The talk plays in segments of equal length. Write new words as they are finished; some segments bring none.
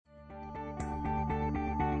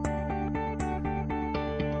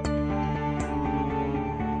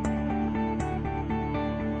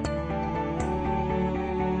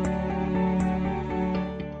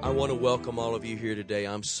want to welcome all of you here today.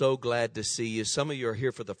 I'm so glad to see you. Some of you are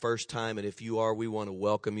here for the first time, and if you are, we want to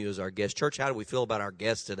welcome you as our guest. Church, how do we feel about our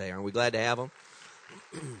guests today? Aren't we glad to have them?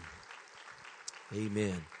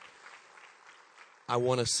 Amen. I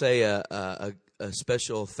want to say a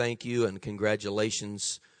special thank you and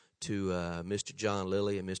congratulations to Mr. John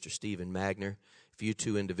Lilly and Mr. Stephen Magner. If you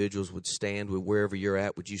two individuals would stand wherever you're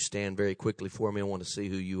at, would you stand very quickly for me? I want to see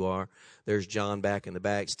who you are. There's John back in the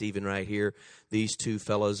back, Stephen right here. These two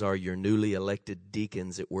fellows are your newly elected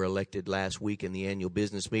deacons that were elected last week in the annual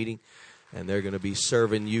business meeting, and they're going to be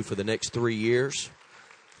serving you for the next 3 years.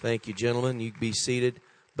 Thank you, gentlemen. You can be seated,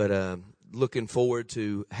 but looking forward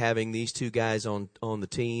to having these two guys on the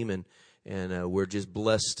team, and we're just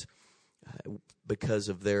blessed because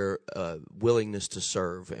of their willingness to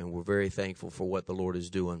serve, and we're very thankful for what the Lord is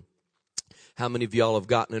doing. How many of y'all have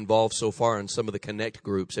gotten involved so far in some of the Connect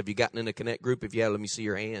groups? Have you gotten in a Connect group? If you have, let me see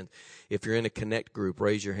your hand. If you're in a Connect group,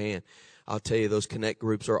 raise your hand. I'll tell you, those Connect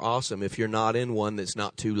groups are awesome. If you're not in one, that's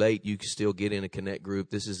not too late. You can still get in a Connect group.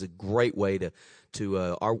 This is a great way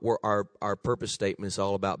to our purpose statement is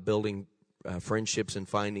all about building friendships and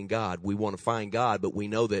finding God. We want to find God, but we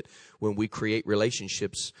know that when we create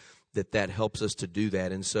relationships, that helps us to do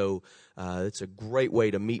that. And so it's a great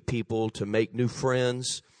way to meet people, to make new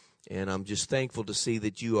friends. And I'm just thankful to see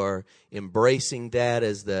that you are embracing that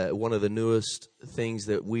as one of the newest things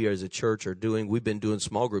that we as a church are doing. We've been doing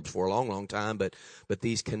small groups for a long, long time, but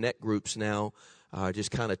these Connect groups now are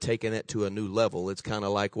just kind of taking it to a new level. It's kind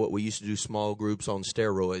of like what we used to do, small groups on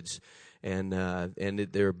steroids. And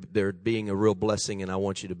they're being a real blessing, and I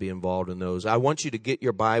want you to be involved in those. I want you to get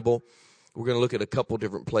your Bible. We're going to look at a couple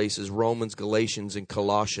different places, Romans, Galatians, and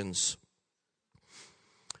Colossians.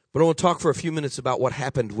 But I want to talk for a few minutes about what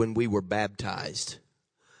happened when we were baptized.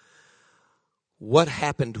 What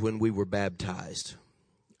happened when we were baptized?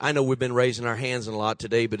 I know we've been raising our hands a lot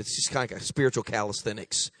today, but it's just kind of like spiritual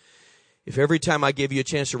calisthenics. If every time I give you a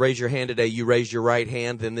chance to raise your hand today, you raise your right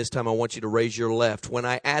hand, then this time I want you to raise your left. When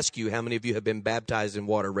I ask you how many of you have been baptized in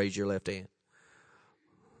water, raise your left hand.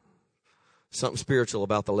 Something spiritual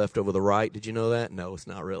about the left over the right. Did you know that? No, it's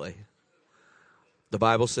not really. The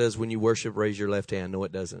Bible says when you worship, raise your left hand. No,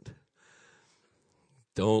 it doesn't.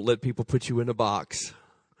 Don't let people put you in a box.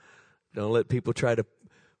 Don't let people try to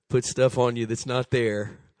put stuff on you that's not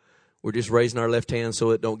there. We're just raising our left hand so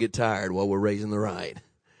it don't get tired while we're raising the right.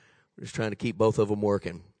 We're just trying to keep both of them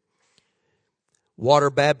working. Water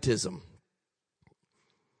baptism.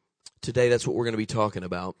 Today, that's what we're going to be talking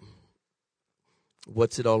about.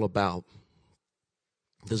 What's it all about?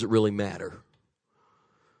 Does it really matter?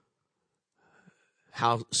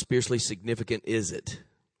 How spiritually significant is it?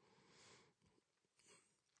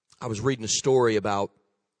 I was reading a story about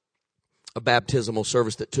a baptismal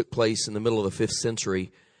service that took place in the middle of the 5th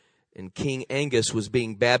century, and King Angus was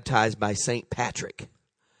being baptized by St. Patrick.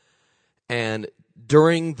 And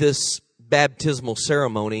during this baptismal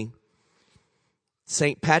ceremony,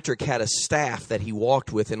 St. Patrick had a staff that he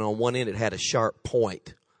walked with, and on one end it had a sharp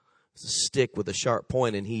point. It was a stick with a sharp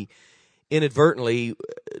point, and he inadvertently,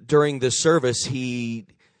 during this service, he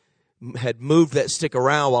had moved that stick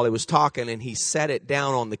around while he was talking, and he set it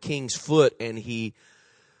down on the king's foot, and he,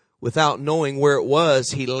 without knowing where it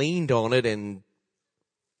was, he leaned on it and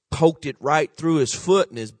poked it right through his foot,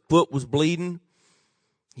 and his foot was bleeding.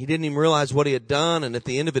 He didn't even realize what he had done, and at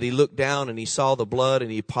the end of it, he looked down and he saw the blood, and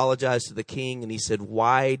he apologized to the king, and he said,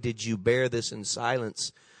 "Why did you bear this in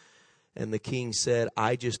silence?" And the king said,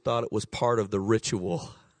 "I just thought it was part of the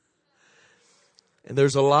ritual." And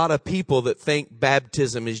there's a lot of people that think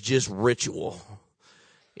baptism is just ritual.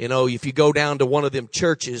 You know, if you go down to one of them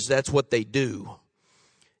churches, that's what they do.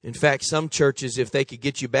 In fact, some churches, if they could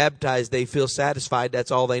get you baptized, they feel satisfied.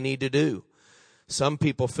 That's all they need to do. Some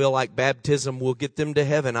people feel like baptism will get them to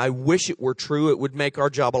heaven. I wish it were true. It would make our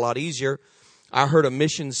job a lot easier. I heard a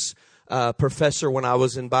missions professor when I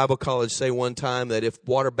was in Bible college say one time that if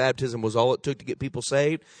water baptism was all it took to get people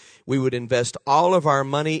saved, we would invest all of our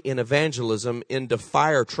money in evangelism into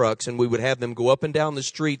fire trucks, and we would have them go up and down the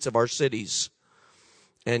streets of our cities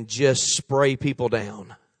and just spray people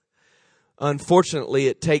down. Unfortunately,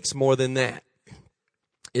 it takes more than that.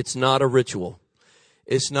 It's not a ritual.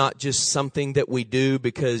 It's not just something that we do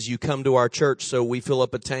because you come to our church so we fill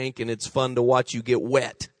up a tank and it's fun to watch you get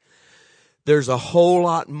wet. There's a whole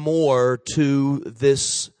lot more to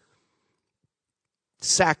this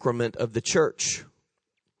sacrament of the church.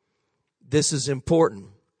 This is important.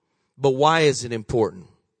 But why is it important?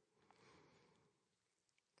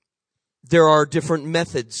 There are different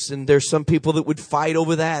methods, and there's some people that would fight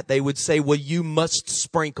over that. They would say, well, you must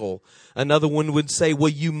sprinkle. Another one would say, well,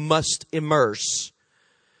 you must immerse.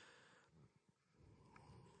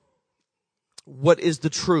 what is the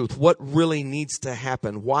truth? What really needs to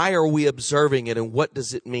happen? Why are we observing it, and what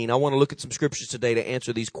does it mean? I want to look at some scriptures today to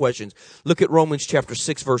answer these questions. Look at Romans chapter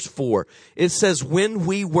 6, verse 4. It says, when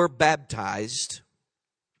we were baptized,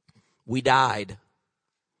 we died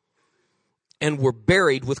and were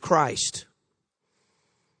buried with Christ.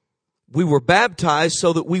 We were baptized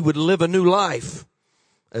so that we would live a new life,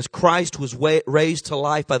 as Christ was raised to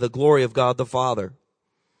life by the glory of God the Father.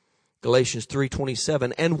 Galatians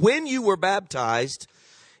 3:27. And when you were baptized,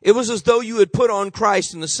 it was as though you had put on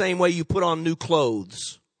Christ in the same way you put on new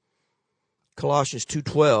clothes. Colossians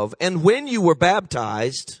 2:12. And when you were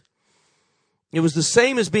baptized, it was the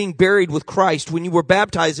same as being buried with Christ. When you were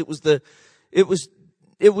baptized, it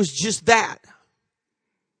was just that.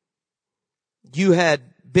 You had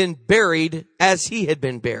been buried as he had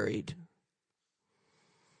been buried.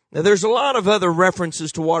 Now, there's a lot of other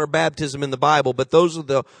references to water baptism in the Bible, but those are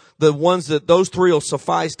the ones those three will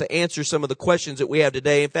suffice to answer some of the questions that we have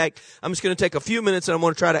today. In fact, I'm just going to take a few minutes and I'm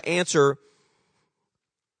going to try to answer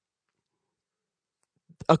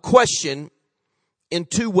a question in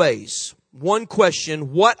two ways. One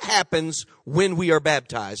question, what happens when we are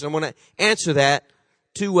baptized? I'm going to answer that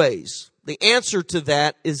two ways. The answer to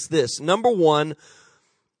that is this. Number one,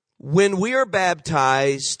 when we are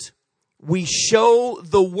baptized, we show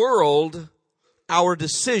the world our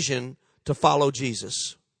decision to follow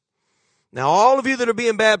Jesus. Now, all of you that are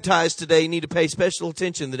being baptized today need to pay special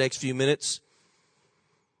attention the next few minutes,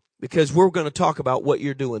 because we're going to talk about what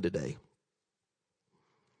you're doing today.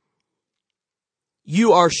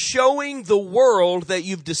 You are showing the world that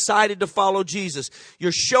you've decided to follow Jesus.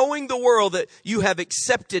 You're showing the world that you have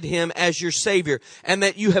accepted him as your Savior, and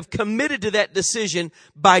that you have committed to that decision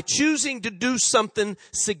by choosing to do something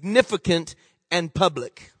significant and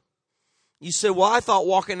public. You say, well, I thought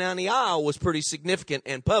walking down the aisle was pretty significant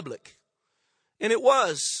and public. And it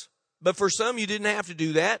was. But for some, you didn't have to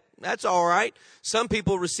do that. That's all right. Some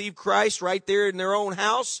people receive Christ right there in their own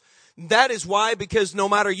house. That is why, because no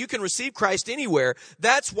matter, you can receive Christ anywhere.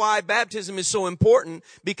 That's why baptism is so important,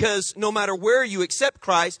 because no matter where you accept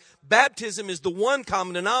Christ, baptism is the one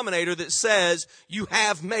common denominator that says you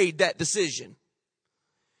have made that decision.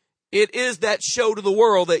 It is that show to the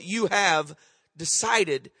world that you have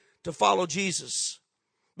decided to follow Jesus.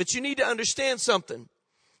 But you need to understand something.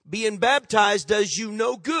 Being baptized does you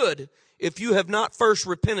no good if you have not first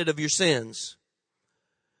repented of your sins.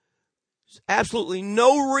 Absolutely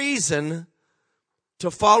no reason to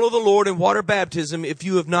follow the Lord in water baptism if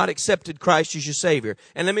you have not accepted Christ as your Savior.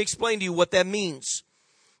 And let me explain to you what that means.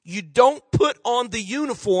 You don't put on the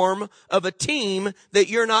uniform of a team that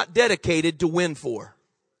you're not dedicated to win for.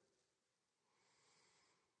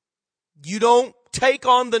 You don't take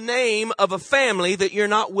on the name of a family that you're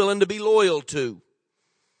not willing to be loyal to.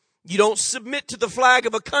 You don't submit to the flag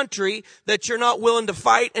of a country that you're not willing to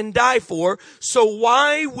fight and die for. So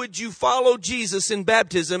why would you follow Jesus in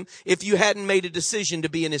baptism if you hadn't made a decision to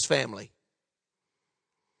be in his family?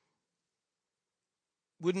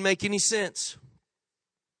 Wouldn't make any sense.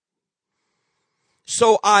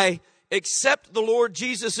 So I accept the Lord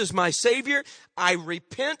Jesus as my Savior. I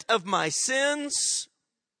repent of my sins.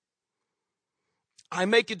 I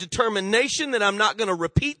make a determination that I'm not going to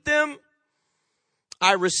repeat them.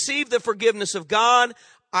 I receive the forgiveness of God.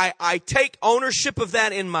 I take ownership of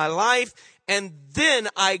that in my life. And then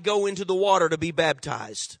I go into the water to be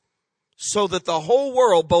baptized, so that the whole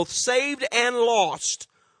world, both saved and lost,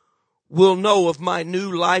 will know of my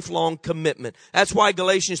new lifelong commitment. That's why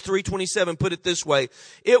Galatians 3:27 put it this way.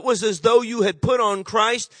 It was as though you had put on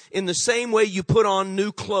Christ in the same way you put on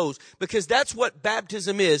new clothes. Because that's what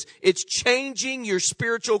baptism is. It's changing your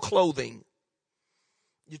spiritual clothing.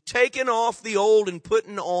 You're taking off the old and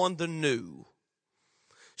putting on the new.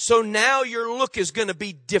 So now your look is going to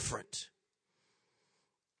be different.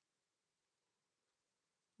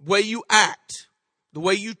 The way you act, the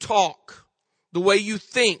way you talk, the way you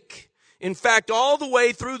think. In fact, all the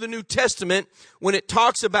way through the New Testament, when it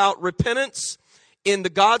talks about repentance, in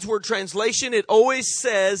the God's Word translation, it always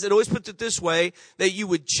puts it this way, that you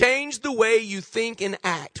would change the way you think and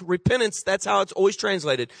act. Repentance, that's how it's always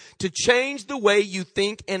translated. To change the way you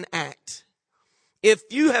think and act. If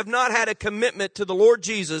you have not had a commitment to the Lord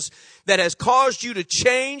Jesus that has caused you to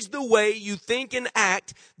change the way you think and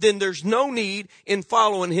act, then there's no need in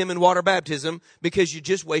following him in water baptism, because you're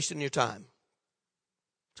just wasting your time.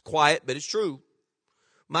 It's quiet, but it's true.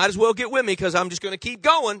 Might as well get with me, because I'm just going to keep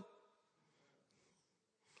going.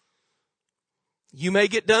 You may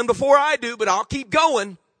get done before I do, but I'll keep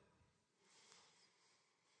going.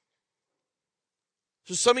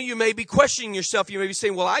 So some of you may be questioning yourself. You may be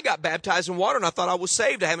saying, well, I got baptized in water and I thought I was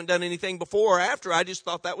saved. I haven't done anything before or after. I just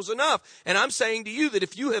thought that was enough. And I'm saying to you that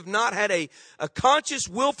if you have not had a conscious,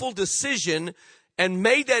 willful decision and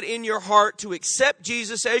made that in your heart to accept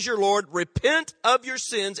Jesus as your Lord, repent of your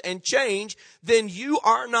sins and change, then you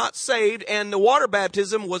are not saved. And the water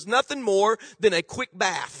baptism was nothing more than a quick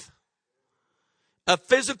bath, a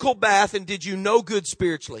physical bath, and did you no good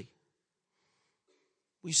spiritually.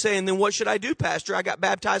 You say, and then what should I do, Pastor? I got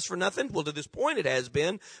baptized for nothing? Well, to this point it has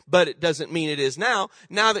been, but it doesn't mean it is now.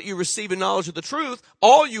 Now that you receive a knowledge of the truth,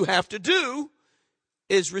 all you have to do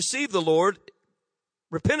is receive the Lord,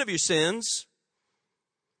 repent of your sins,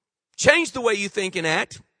 change the way you think and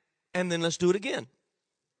act, and then let's do it again.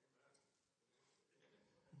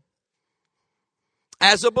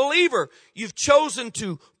 As a believer, you've chosen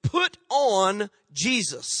to put on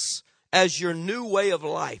Jesus as your new way of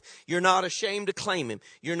life. You're not ashamed to claim Him.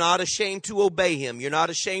 You're not ashamed to obey Him. You're not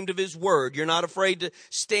ashamed of His word. You're not afraid to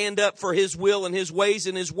stand up for His will and His ways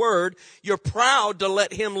and His word. You're proud to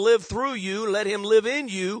let Him live through you, let Him live in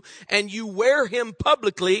you, and you wear Him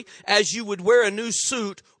publicly as you would wear a new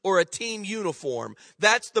suit or a team uniform.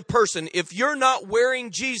 That's the person. If you're not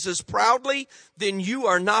wearing Jesus proudly, then you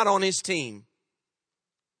are not on His team.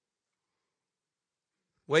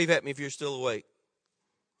 Wave at me if you're still awake.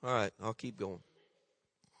 All right, I'll keep going.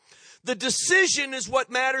 The decision is what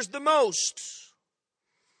matters the most.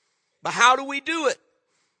 But how do we do it?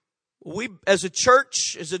 We, as a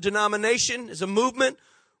church, as a denomination, as a movement,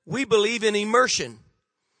 we believe in immersion.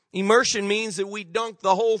 Immersion means that we dunk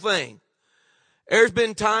the whole thing. There's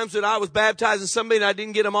been times that I was baptizing somebody and I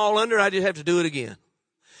didn't get them all under, I just have to do it again.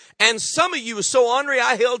 And some of you were so ornery,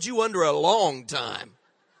 I held you under a long time.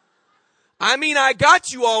 I mean, I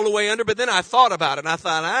got you all the way under, but then I thought about it, and I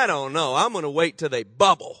thought, I don't know. I'm going to wait till they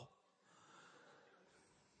bubble.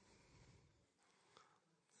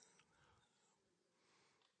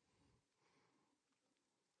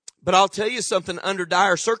 But I'll tell you something, under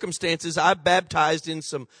dire circumstances, I baptized in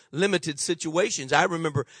some limited situations. I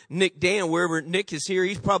remember Nick Dan, wherever Nick is here,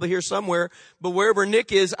 he's probably here somewhere, but wherever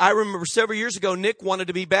Nick is, I remember several years ago, Nick wanted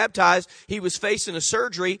to be baptized. He was facing a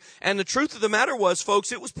surgery, and the truth of the matter was,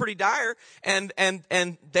 folks, it was pretty dire, and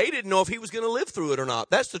they didn't know if he was going to live through it or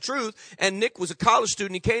not. That's the truth. And Nick was a college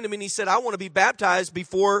student. He came to me and he said, I want to be baptized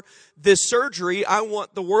before this surgery. I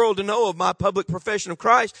want the world to know of my public profession of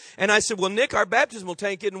Christ. And I said, well, Nick, our baptismal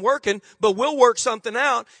tank isn't working, but we'll work something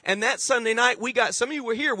out. And that Sunday night, we got, some of you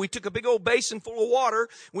were here, we took a big old basin full of water,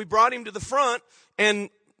 we brought him to the front, and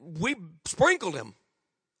we sprinkled him.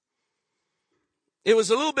 It was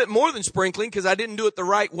a little bit more than sprinkling because I didn't do it the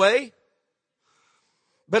right way.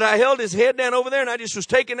 But I held his head down over there and I just was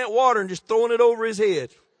taking that water and just throwing it over his head.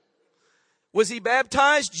 Was he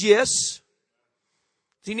baptized? Yes.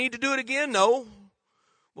 Does he need to do it again? No.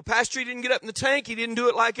 Well, Pastor, he didn't get up in the tank. He didn't do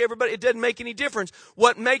it like everybody. It doesn't make any difference.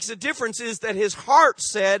 What makes a difference is that his heart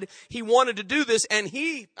said he wanted to do this. And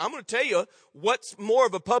I'm going to tell you, what's more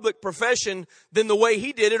of a public profession than the way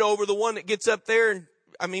he did it over the one that gets up there? And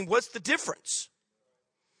I mean, what's the difference?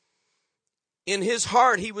 In his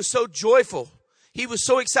heart, he was so joyful. He was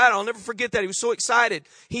so excited. I'll never forget that. He was so excited.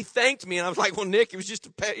 He thanked me, and I was like, well, Nick, it was just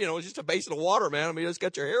a basin of water, man. I mean, it's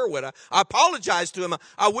got your hair wet. I apologized to him.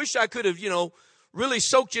 I wish I could have, really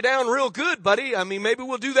soaked you down real good, buddy. I mean, maybe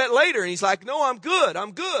we'll do that later. And he's like, no, I'm good.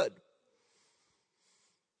 I'm good.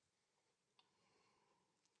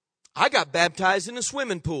 I got baptized in a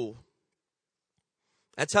swimming pool.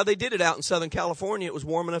 That's how they did it out in Southern California. It was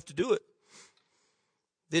warm enough to do it.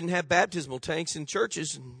 Didn't have baptismal tanks in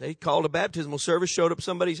churches. And they called a baptismal service, showed up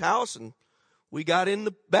somebody's house, and we got in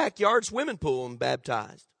the backyard swimming pool and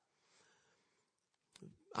baptized.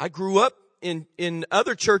 I grew up in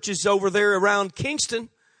other churches over there around Kingston.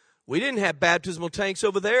 We didn't have baptismal tanks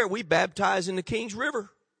over there. We baptized in the Kings River.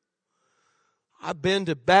 I've been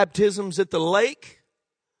to baptisms at the lake.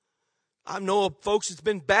 I know of folks that's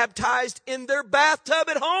been baptized in their bathtub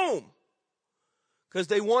at home because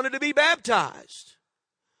they wanted to be baptized.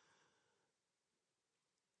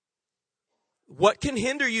 What can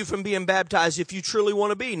hinder you from being baptized if you truly want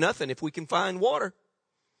to be? Nothing, if we can find water.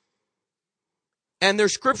 And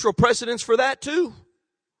there's scriptural precedence for that too.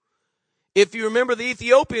 If you remember the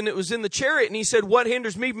Ethiopian that was in the chariot and he said, what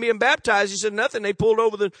hinders me from being baptized? He said, nothing. They pulled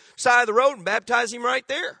over the side of the road and baptized him right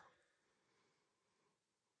there.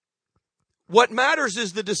 What matters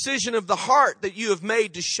is the decision of the heart that you have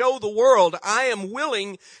made to show the world, I am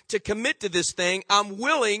willing to commit to this thing. I'm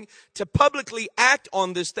willing to publicly act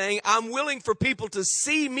on this thing. I'm willing for people to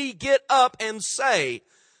see me get up and say,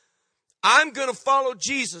 I'm going to follow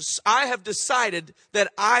Jesus. I have decided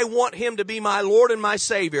that I want Him to be my Lord and my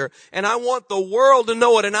Savior. And I want the world to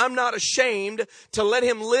know it. And I'm not ashamed to let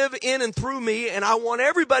Him live in and through me. And I want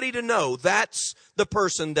everybody to know that's the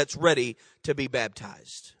person that's ready to be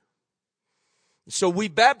baptized. So we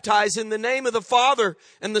baptize in the name of the Father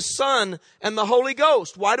and the Son and the Holy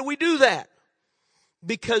Ghost. Why do we do that?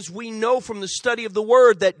 Because we know from the study of the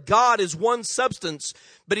Word that God is one substance,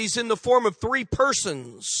 but He's in the form of three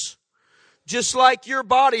persons. Just like your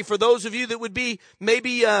body, for those of you that would be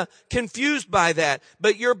maybe confused by that.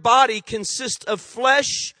 But your body consists of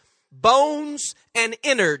flesh, bones, and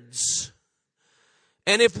innards.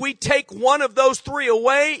 And if we take one of those three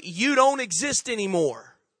away, you don't exist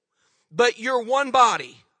anymore. But you're one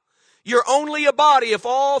body. You're only a body if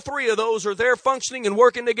all three of those are there functioning and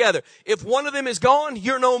working together. If one of them is gone,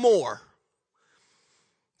 you're no more.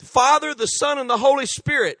 The Father, the Son, and the Holy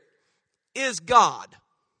Spirit is God.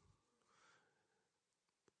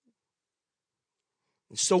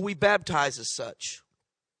 And so we baptize as such.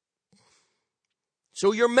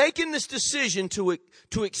 So you're making this decision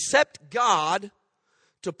to accept God,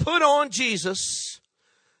 to put on Jesus,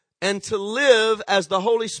 and to live as the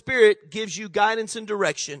Holy Spirit gives you guidance and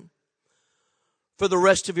direction for the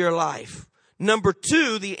rest of your life. Number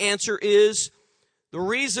two, the answer is the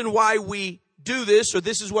reason why we do this, or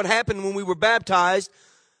this is what happened when we were baptized,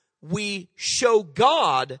 we show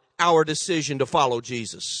God our decision to follow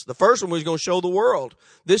Jesus. The first one was going to show the world.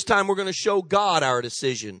 This time we're going to show God our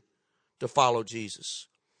decision to follow Jesus.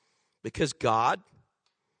 Because God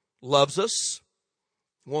loves us,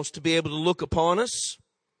 wants to be able to look upon us.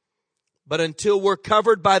 But until we're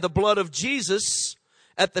covered by the blood of Jesus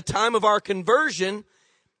at the time of our conversion,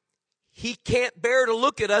 He can't bear to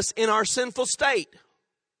look at us in our sinful state.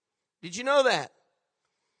 Did you know that?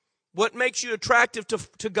 What makes you attractive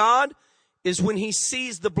to God is when He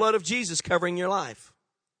sees the blood of Jesus covering your life.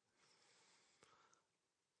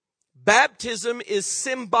 Baptism is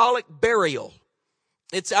symbolic burial.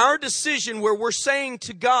 It's our decision where we're saying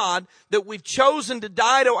to God that we've chosen to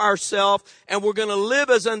die to ourselves and we're going to live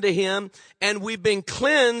as unto Him, and we've been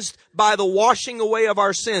cleansed by the washing away of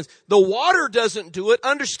our sins. The water doesn't do it.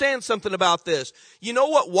 Understand something about this. You know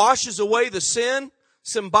what washes away the sin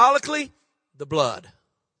symbolically? The blood.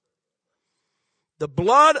 The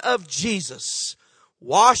blood of Jesus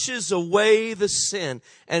washes away the sin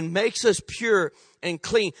and makes us pure and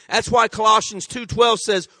clean. That's why Colossians 2:12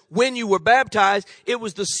 says, when you were baptized, it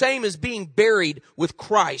was the same as being buried with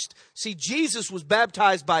Christ. See, Jesus was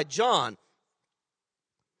baptized by John.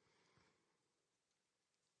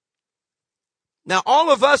 Now,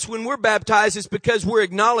 all of us, when we're baptized, it's because we're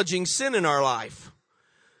acknowledging sin in our life.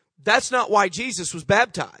 That's not why Jesus was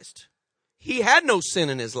baptized. He had no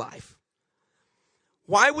sin in His life.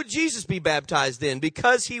 Why would Jesus be baptized then?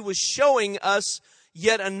 Because He was showing us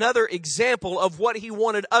yet another example of what He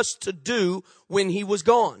wanted us to do when He was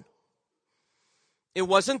gone. It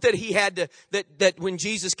wasn't that He had to, that when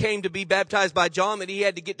Jesus came to be baptized by John, that He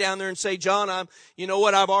had to get down there and say, John, you know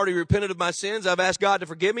what, I've already repented of my sins. I've asked God to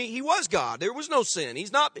forgive me. He was God. There was no sin. He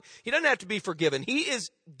doesn't have to be forgiven. He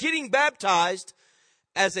is getting baptized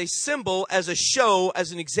as a symbol, as a show,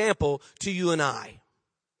 as an example to you and I.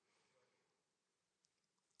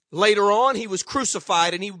 Later on, He was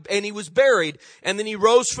crucified and he was buried, and then He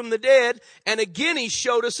rose from the dead. And again, He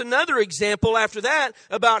showed us another example after that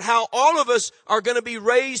about how all of us are going to be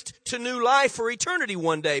raised to new life for eternity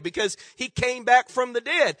one day, because He came back from the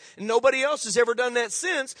dead. And nobody else has ever done that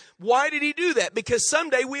since. Why did He do that? Because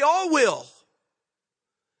someday we all will.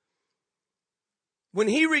 When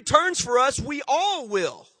He returns for us, we all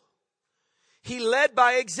will. He led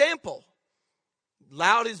by example.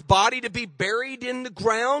 Allowed His body to be buried in the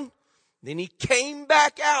ground. Then He came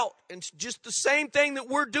back out. And just the same thing that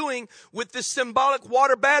we're doing with this symbolic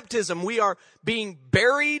water baptism. We are being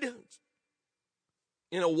buried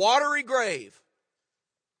in a watery grave.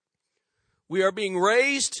 We are being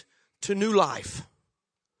raised to new life.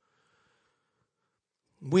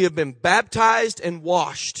 We have been baptized and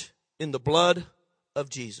washed in the blood of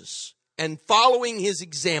Jesus, and following His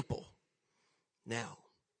example. Now,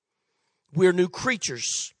 we're new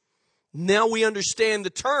creatures. Now we understand the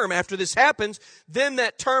term. After this happens, then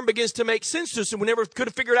that term begins to make sense to us, and we never could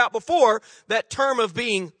have figured out before that term of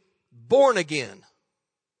being born again.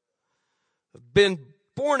 I've been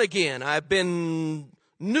born again. I've been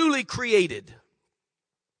newly created.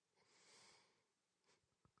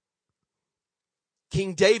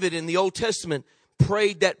 King David in the Old Testament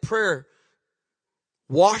prayed that prayer,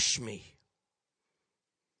 wash me.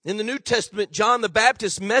 In the New Testament, John the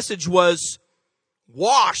Baptist's message was,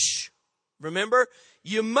 wash. Remember?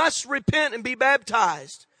 You must repent and be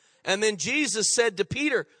baptized. And then Jesus said to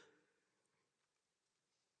Peter,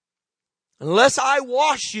 unless I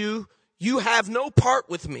wash you, you have no part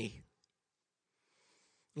with me.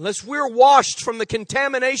 Unless we're washed from the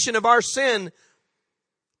contamination of our sin,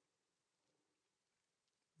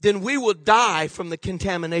 then we will die from the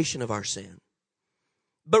contamination of our sin.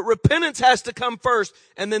 But repentance has to come first,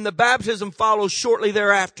 and then the baptism follows shortly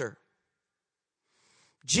thereafter.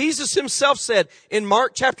 Jesus himself said in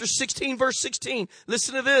Mark chapter 16, verse 16,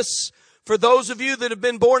 listen to this. For those of you that have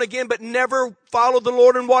been born again but never followed the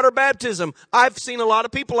Lord in water baptism. I've seen a lot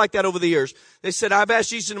of people like that over the years. They said, I've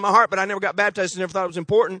asked Jesus into my heart, but I never got baptized and never thought it was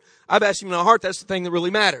important. I've asked him in my heart. That's the thing that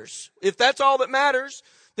really matters. If that's all that matters,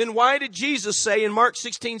 then why did Jesus say in Mark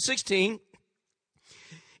 16:16,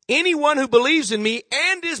 anyone who believes in me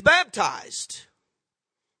and is baptized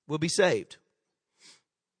will be saved.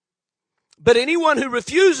 But anyone who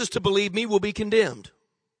refuses to believe me will be condemned.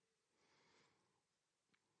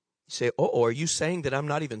 You say, are you saying that I'm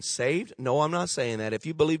not even saved? No, I'm not saying that. If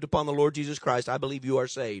you believed upon the Lord Jesus Christ, I believe you are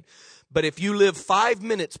saved. But if you live 5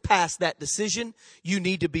 minutes past that decision, you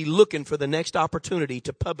need to be looking for the next opportunity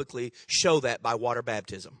to publicly show that by water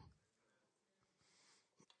baptism.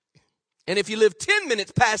 And if you live 10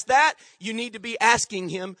 minutes past that, you need to be asking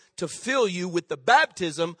him to fill you with the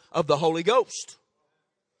baptism of the Holy Ghost.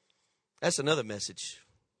 That's another message.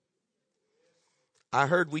 I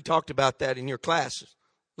heard we talked about that in your class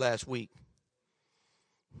last week.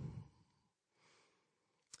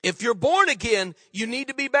 If you're born again, you need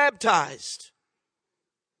to be baptized.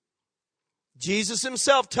 Jesus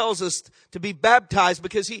himself tells us to be baptized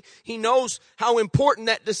because he knows how important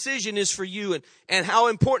that decision is for you and how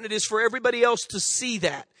important it is for everybody else to see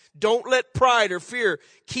that. Don't let pride or fear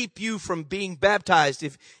keep you from being baptized.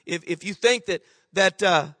 If you think that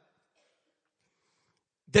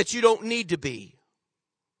you don't need to be.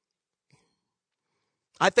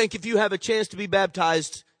 I think if you have a chance to be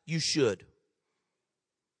baptized, you should.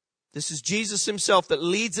 This is Jesus himself that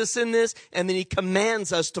leads us in this, and then he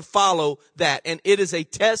commands us to follow that. And it is a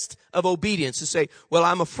test of obedience to say, well,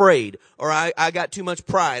 I'm afraid, or I got too much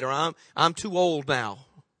pride, or I'm too old now.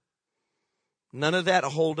 None of that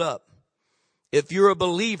will hold up. If you're a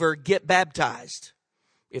believer, get baptized.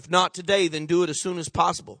 If not today, then do it as soon as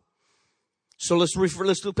possible. So let's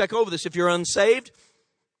look back over this. If you're unsaved,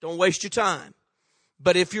 don't waste your time.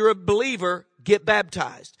 But if you're a believer, get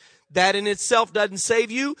baptized. That in itself doesn't save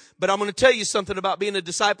you, but I'm going to tell you something about being a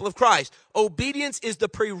disciple of Christ. Obedience is the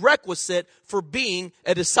prerequisite for being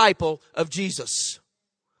a disciple of Jesus.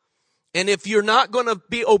 And if you're not going to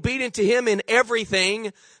be obedient to him in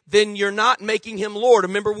everything, then you're not making him Lord.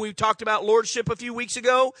 Remember we talked about lordship a few weeks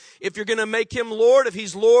ago? If you're going to make him Lord, if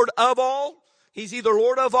he's Lord of all, he's either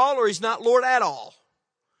Lord of all or he's not Lord at all.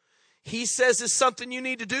 He says it's something you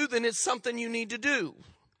need to do, then it's something you need to do.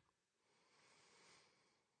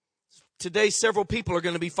 Today, several people are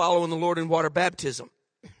going to be following the Lord in water baptism.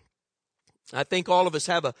 I think all of us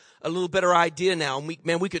have a little better idea now. And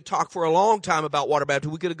we could talk for a long time about water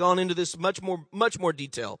baptism. We could have gone into this much more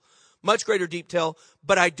detail, much greater detail.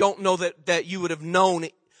 But I don't know that you would have known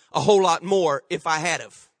a whole lot more if I had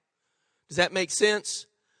have. Does that make sense?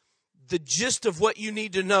 The gist of what you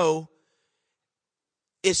need to know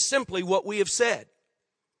is simply what we have said.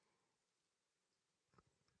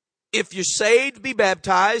 If you're saved, be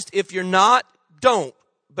baptized. If you're not, don't.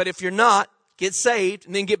 But if you're not, get saved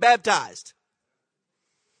and then get baptized.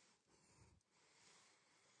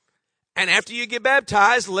 And after you get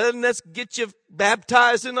baptized, let's get you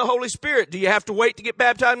baptized in the Holy Spirit. Do you have to wait to get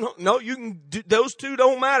baptized? No, you can do, those two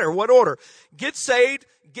don't matter. What order? Get saved,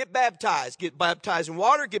 get baptized. Get baptized in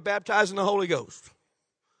water, get baptized in the Holy Ghost.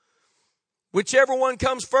 Whichever one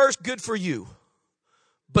comes first, good for you.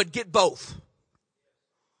 But get both.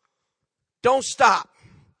 Don't stop.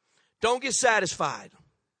 Don't get satisfied.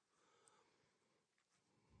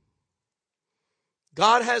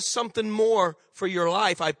 God has something more for your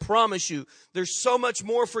life. I promise you. There's so much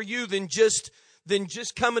more for you than just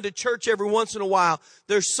coming to church every once in a while.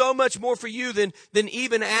 There's so much more for you than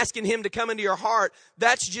even asking him to come into your heart.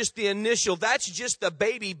 That's just the initial. That's just the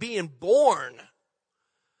baby being born.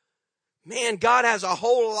 Man, God has a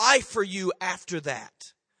whole life for you after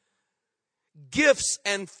that. Gifts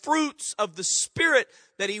and fruits of the Spirit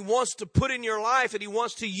that he wants to put in your life, that he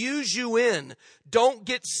wants to use you in. Don't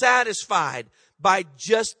get satisfied by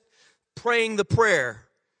just praying the prayer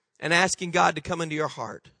and asking God to come into your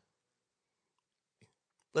heart.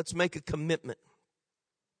 Let's make a commitment.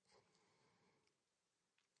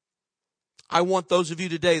 I want those of you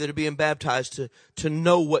today that are being baptized to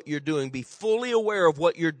know what you're doing. Be fully aware of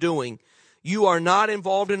what you're doing. You are not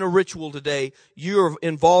involved in a ritual today. You are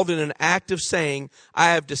involved in an act of saying,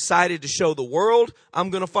 I have decided to show the world I'm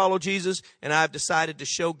going to follow Jesus, and I have decided to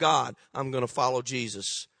show God I'm going to follow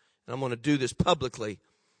Jesus. And I'm going to do this publicly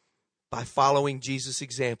by following Jesus'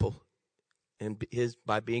 example and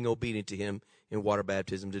by being obedient to him in water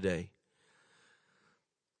baptism today.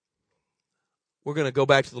 We're going to go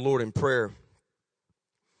back to the Lord in prayer.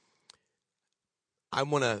 I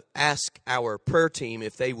want to ask our prayer team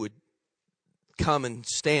if they would come and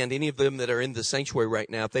stand, any of them that are in the sanctuary right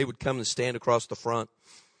now, if they would come and stand across the front.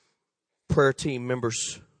 Prayer team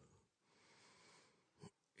members.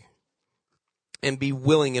 And be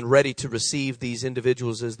willing and ready to receive these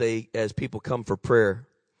individuals as people come for prayer.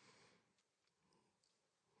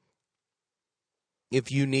 If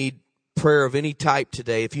you need prayer of any type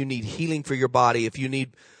today, if you need healing for your body, if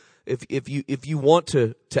you want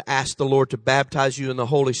to ask the Lord to baptize you in the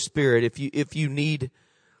Holy Spirit, if you need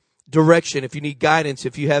direction, if you need guidance,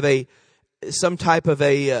 if you have some type of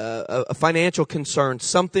a financial concern,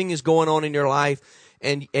 something is going on in your life,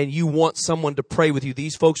 and you want someone to pray with you.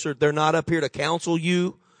 These folks they're not up here to counsel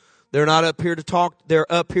you. They're not up here to talk.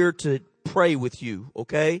 They're up here to pray with you,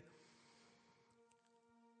 okay?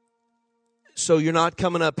 So you're not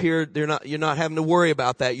coming up here, you're not having to worry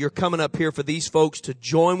about that. You're coming up here for these folks to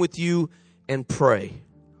join with you and pray.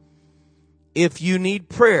 If you need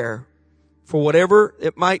prayer for whatever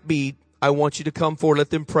it might be, I want you to come forward. Let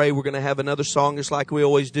them pray. We're going to have another song just like we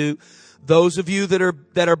always do. Those of you that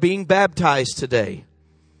are being baptized today,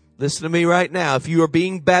 listen to me right now. If you are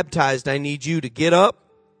being baptized, I need you to get up,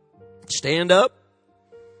 stand up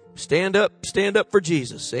for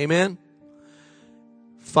Jesus. Amen.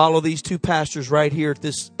 Follow these two pastors right here at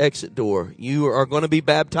this exit door. You are going to be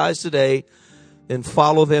baptized today, and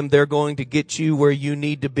follow them. They're going to get you where you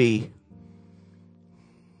need to be.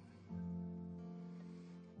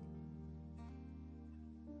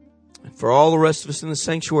 And for all the rest of us in the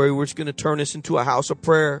sanctuary, we're just going to turn this into a house of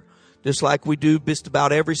prayer, just like we do just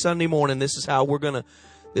about every Sunday morning. This is what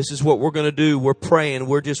we're going to do. We're praying,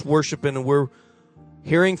 we're just worshiping, and we're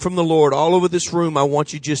hearing from the Lord all over this room. I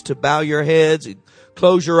want you just to bow your heads and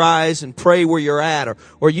close your eyes and pray where you're at,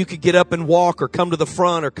 or you could get up and walk, or come to the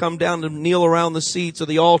front, or come down and kneel around the seats or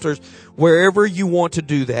the altars, wherever you want to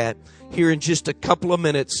do that. Here in just a couple of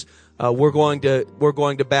minutes, we're going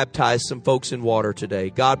to baptize some folks in water today.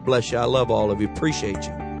 God bless you. I love all of you. Appreciate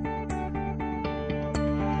you.